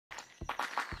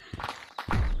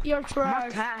You're My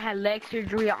trash. cat had leg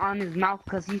surgery on his mouth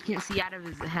because he can't see out of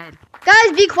his head.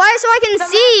 Guys, be quiet so I can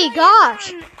see.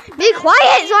 Gosh. Be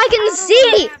quiet so I can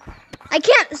see. I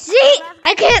can't see.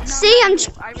 I can't see.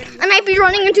 I might be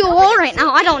running into a wall right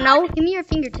now. I don't know. Give me your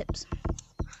fingertips.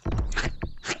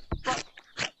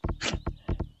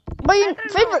 But your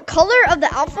favorite color of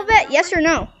the alphabet? Yes or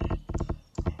no?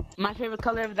 My favorite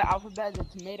color of the alphabet is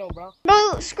a tomato, bro.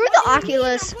 Bro, screw the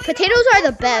Oculus. Potatoes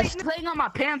are the best. I'm playing on my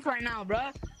pants right now, bro.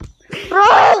 Bro,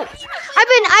 I've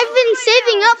been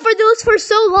saving up for those for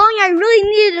so long. I really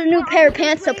needed a new pair of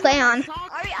pants to play on.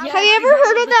 Have you ever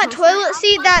heard of that toilet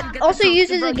seat that also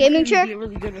uses a gaming chair?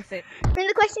 Really good with it. Bring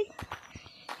the question.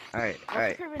 What's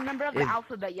your favorite number of the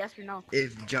alphabet? Yes or no?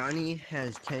 If Johnny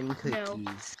has 10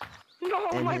 cookies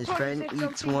and my his phone friend said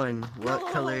eats something. one, what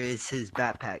color is his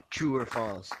backpack? True or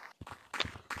false?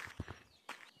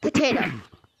 Potato.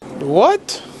 What?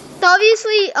 So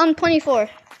obviously, 24.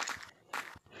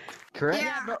 Correct?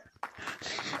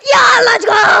 Yeah, let's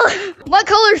go! What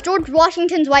color is George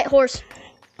Washington's white horse?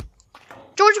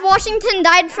 George Washington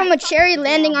died from a cherry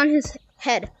landing on his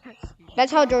head.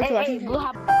 That's how George Washington. Blue.